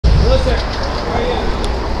Hello, sir. How are you?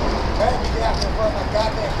 Hey, we get out there for my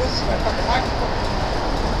goddamn business, my fucking microphone.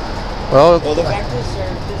 Well, The fact is, sir,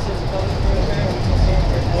 this is a public program. We can stand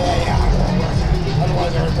here. Yeah, I know.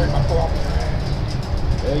 Otherwise, I would break my thumb.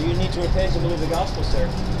 You need to repent and believe the gospel, sir.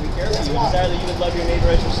 We care for you. We desire that you would love your neighbor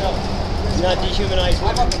as yourself. Do not dehumanize I'd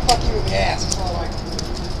women. like to fuck you in the ass. That's all I like to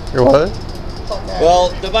do. you're what? Fuck that.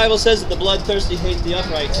 Well, the Bible says that the bloodthirsty hate the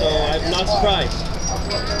upright, so I'm not surprised.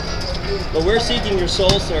 But we're seeking your soul,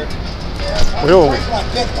 sir. We don't want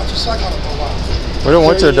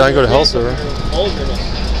you to die and go to hell, sir.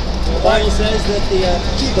 The Bible says that the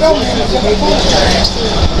filming it. bloodthirsty hate the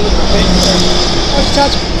Why don't you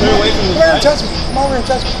touch me? Turn away from the Come here and Bible. touch me. Come over here and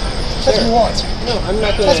touch me. Touch me once. No, I'm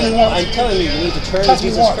not going Touch me to. once. I'm telling you, you need to turn to Touch me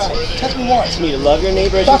Jesus once. Christ. Touch me once. You need to love your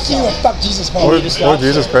neighbor as Fuck you and yourself. fuck Jesus, Lord, man. Lord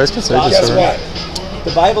Jesus Christ can save you, Guess sir. what?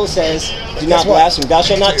 The Bible says, do Guess not what? blaspheme. Thou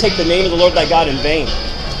shalt not take the name of the Lord thy God in vain.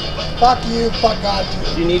 Fuck you, fuck God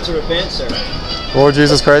too. You need to repent, sir. Lord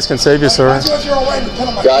Jesus Christ can save you, sir. Why don't you throw away and put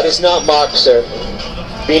on my God is not mocked, sir.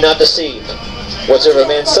 Be not deceived. Whatsoever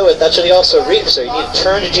man soweth, that shall he also reap, sir. You need to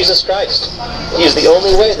turn to Jesus Christ. He is the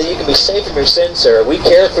only way that you can be saved from your sins, sir. We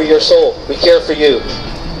care for your soul. We care for you.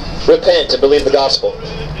 Repent and believe the gospel.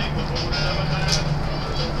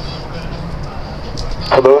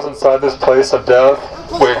 For those inside this place of death,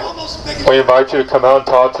 we invite you to come out and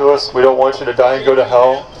talk to us. We don't want you to die and go to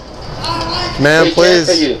hell. Man, We care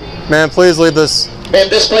for please, you. man, please leave this. Man,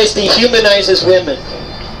 this place dehumanizes women.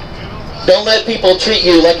 Don't let people treat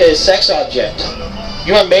you like a sex object.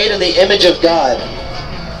 You are made in the image of God.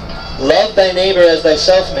 Love thy neighbor as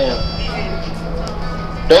thyself, man.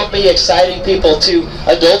 Don't be exciting people to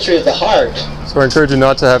adultery of the heart. So I encourage you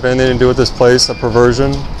not to have anything to do with this place, a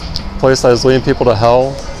perversion, a place that is leading people to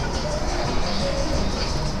hell.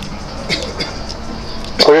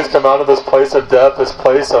 Please come out of this place of death, this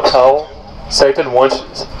place of hell. Satan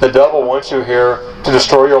wants, the devil wants you here to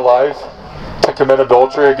destroy your life, to commit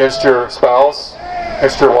adultery against your spouse,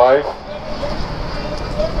 against your wife.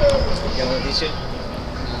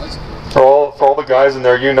 For all the guys in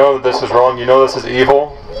there, you know that this is wrong. You know this is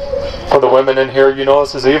evil. For the women in here, you know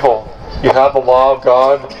this is evil. You have the law of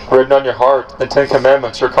God written on your heart, the 10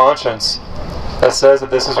 Commandments, your conscience, that says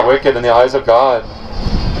that this is wicked in the eyes of God.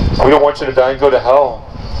 We don't want you to die and go to hell.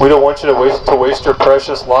 We don't want you to waste your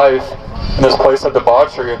precious life in this place of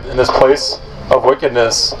debauchery, in this place of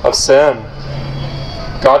wickedness, of sin.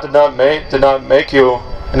 God did not make you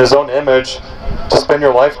in His own image to spend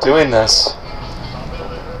your life doing this.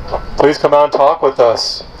 Please come out and talk with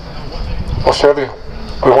us.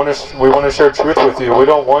 We want to share truth with you. We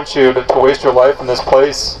don't want you to waste your life in this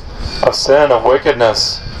place of sin, of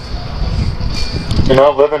wickedness. You're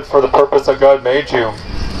not living for the purpose that God made you.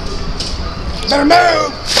 Better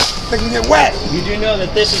move! They can get wet. You do know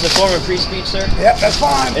that this is a form of free speech, sir? Yep, that's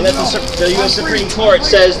fine. And that the U.S. Supreme Court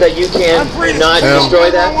says that you can not destroy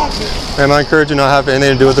that? And I encourage you not to have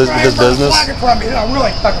anything to do with this business.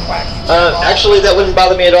 Really fucking whack. Actually, that wouldn't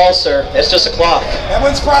bother me at all, sir. It's just a cloth. That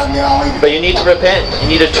wouldn't surprise me at all either. But you need to repent.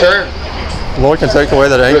 You need to turn. The Lord can take away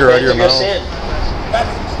that anger out of your Repent of mouth. your sin.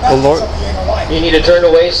 That's The Lord- something you ain't gonna like. You need to turn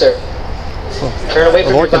away, sir. Turn away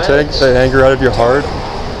The from Lord your can take violence. that anger out of your heart.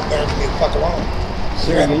 Better leave me the fuck alone.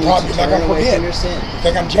 Sir, You're gonna have a problem. You're not gonna forget. your sin. You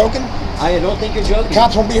think I'm joking? I don't think you're joking.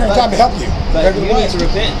 Cops won't be here in time to help you. But They're gonna you wait. need to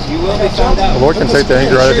repent. You will be found out. The Lord can take the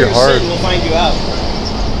anger out of your heart. Sin will find you out.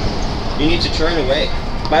 You need to turn away.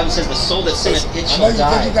 The Bible says the soul that sinneth, it I know shall you think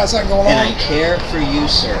die. you got something going And on. I care for you,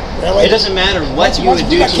 sir. Really? It doesn't matter what you Once would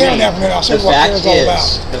do we got to Karen me. down from there, I'll show The you what fact Karen's all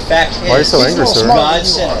is, the fact is, Why are you so angry, sir? God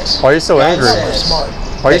says, Why are you so God angry? says Smart.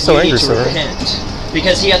 Why are you that so you angry, need to sir? repent.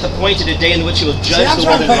 Because he hath appointed a day in which he will judge I'm the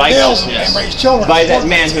trying world to in pay bills and righteousness raise children. by that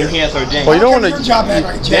man whom he hath ordained. Well, you don't want Your to. job to act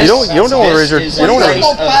like a You don't want to This raise your. is You don't want a to.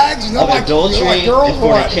 place fags, you know, of like- adultery you know, like girls and or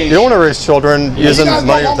what? fornication. You don't want to raise children using You guys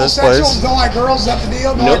money know at this homosexuals place. don't like girls, is that the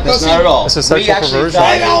deal? Don't Nope, like that's pussy? not at all. It's a sexual We actually perversion.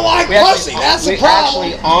 value- They don't like we actually- pussy, that's the we problem.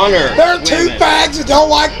 actually honor There are two women. fags that don't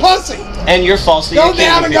like pussy. And you're falsely Go accusing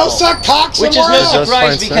down and go people. suck cock Which is somewhere no else. That's surprise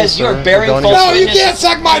fine because sense, you're sir. bearing Don't false No, you witness can't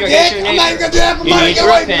suck my against dick. your I'm not neighbor. even gonna do that for You money. need Get to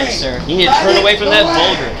away from repent, me. sir. You need to turn away from that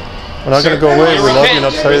vulgar. We're not going to go away. We love you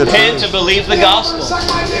enough to tell you the Repent to truth. believe the gospel. Suck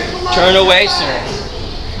my dick for money. Turn away, sir.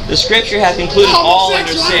 The scripture hath included all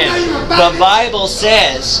under sin. The Bible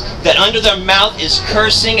says that under their mouth is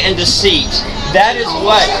cursing and deceit. That is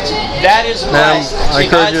what Ma'am, I see,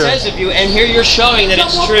 God encourage you. says of you, and here you're showing that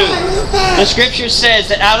it's true. The scripture says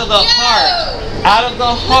that out of the heart,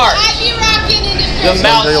 the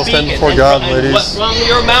mouth Someday you'll stand speaketh. before God, and ladies. what from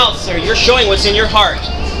your mouth, sir, you're showing what's in your heart.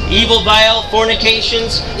 Evil, vile,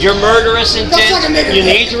 fornications, your murderous Don't suck a intent. nigger You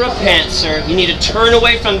dick. need to repent, sir. You need to turn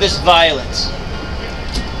away from this violence.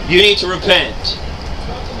 You need to repent.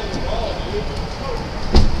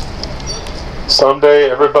 Someday,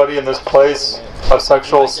 everybody in this place of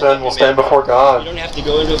sexual sin will stand before You God. don't have to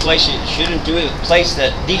go into a place you shouldn't do it. A place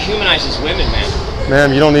that dehumanizes women, man.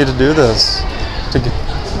 Ma'am, you don't need to do this.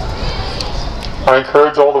 I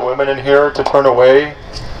encourage all the women in here to turn away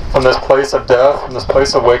from this place of death, from this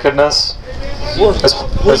place of wickedness. This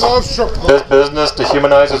business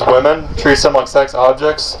dehumanizes women, treats them like sex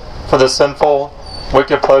objects for the sinful,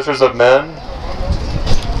 wicked pleasures of men.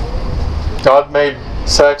 God made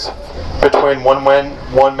sex between one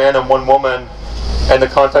man and one woman in the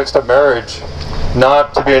context of marriage,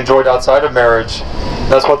 not to be enjoyed outside of marriage.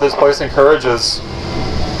 That's what this place encourages.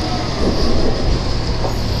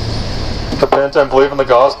 Repent and believe in the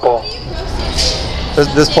gospel.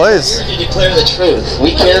 This place. We're here to declare the truth.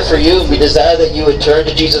 We care for you. We desire that you would turn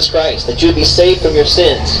to Jesus Christ, that you would be saved from your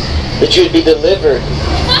sins, that you would be delivered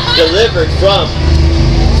from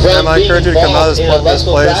I being encourage you to come out of involved in a this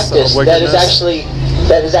lustful place practice of that is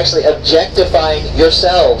wickedness. actually objectifying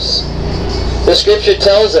yourselves. The Scripture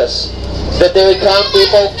tells us that there would come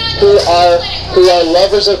people who are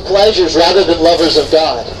lovers of pleasures rather than lovers of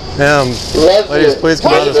God. Ma'am, ladies, please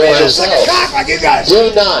come out of this place.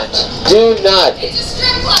 Do not do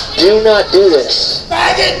this.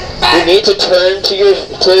 You need to turn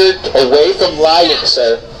away from lying,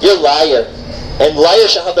 sir. You're a liar. And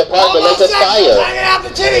liars shall have the power to lake of fire.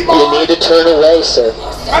 You need to turn away, sir.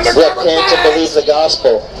 Repent and believe the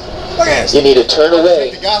gospel. You need to turn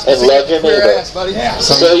away and love your neighbor.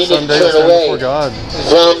 So you need to turn away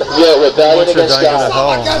from your rebellion against God.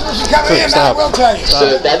 Stop.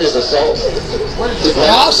 So that is assault.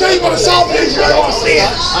 I'll show you what assault is. You don't want to see it.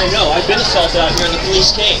 I know. I've been assaulted out here and the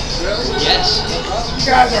police came. Yes. You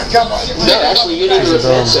guys are, come on. No, actually, you need to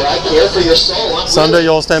repent, sir. I care for your soul. Someday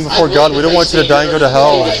you'll stand before God. We don't want you to die and go to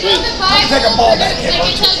hell. Take a ball back here.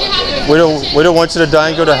 We don't want you to die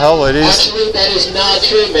and go to hell, ladies. Actually, that is not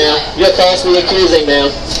true, ma'am. You're falsely accusing, ma'am.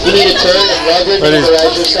 You need to turn and love your neighbor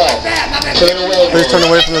as yourself. Turn away. Please turn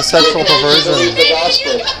away from the sexual perversion. The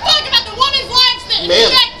gospel.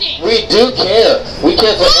 Ma'am, we do care. We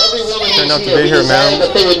care for every woman who's Not to here. be here, ma'am.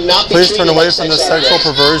 Please turn away from the sexual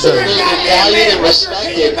perversion. They be valued and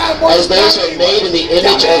respected as those who are made in the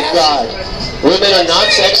image of God. Women are not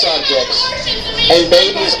sex objects, and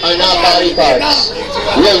babies are not body parts.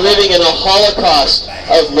 We are living in a holocaust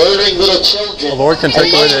of murdering little children. The Lord can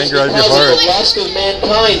take away the anger out of your because heart. of the lust of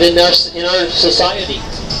mankind in our society.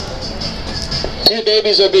 2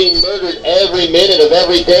 babies are being murdered every minute of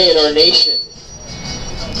every day in our nation.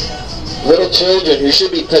 Little children who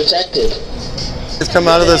should be protected. Please come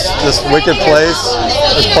out of this wicked place,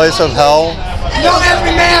 this place of hell. You don't ask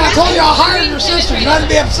me, man. I told you I'll hire your sister. You don't have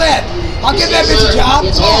to be upset. I'll give that bitch a job.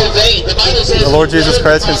 It's all in vain. The Bible says The Lord Jesus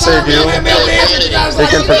Christ can save you. He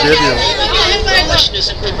can forgive you.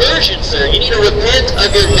 foolishness and perversion, sir. You need to repent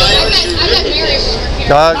of your violence and wickedness.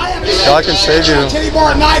 God can save you.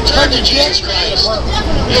 Jesus Christ.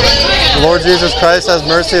 The Lord Jesus Christ has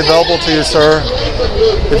mercy available to you, sir.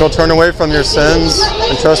 If you'll turn away from your sins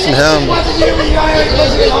and trust in Him.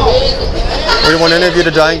 We don't want any of you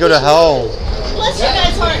to die and go to hell.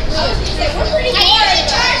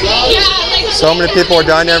 So many people are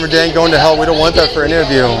dying every day and going to hell. We don't want that for any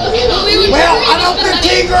of you. Well, I know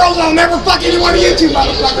 15 girls. I'll never fuck any one of you two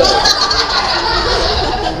motherfuckers.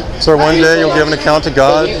 Sir, one day you'll give an account to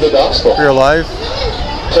God for your life.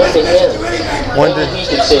 One day.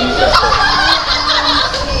 You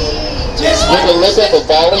can look up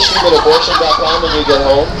abolishhumanabortion.com when you get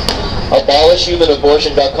home.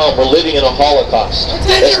 Abolishhumanabortion.com. We're living in a Holocaust.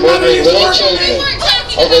 That's murdering little children.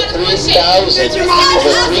 Over 3,000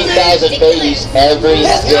 babies every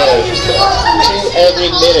day. 2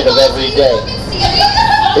 every minute of every day.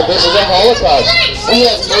 But this is a Holocaust. We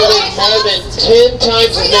have murdered more than 10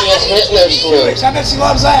 times as many as Hitler slew. I bet she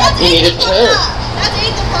loves that. You need to turn.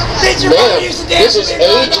 Man, this is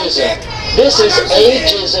ageism. This is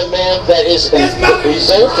ageism, man, that is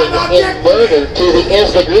resulting in murder to the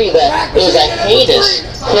nth degree. That is a heinous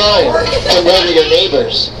crime to murder your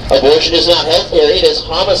neighbors. Abortion is not healthcare, it is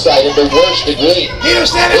homicide in the worst degree. It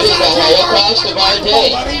is the Holocaust of our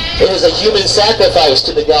day. It is a human sacrifice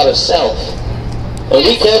to the God of self. And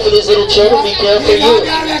we care for these little children, we care for you.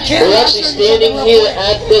 We're actually standing here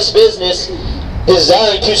at this business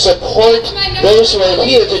desiring to support those who are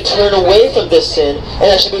here to turn away from this sin and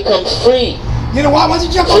actually become free. You know what? Why don't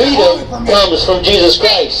you jump on the Freedom comes from Jesus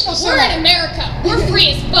Christ. We're in America. We're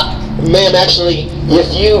free as fuck. Ma'am, actually, if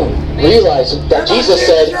you realize that Jesus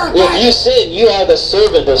said, if you sin, you are the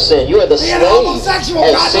servant of sin. You are the slave of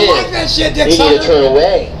sin. You need to turn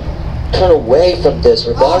away. Turn away from this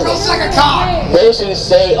rebellion. Those who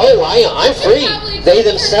say, oh, I'm free. they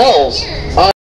themselves are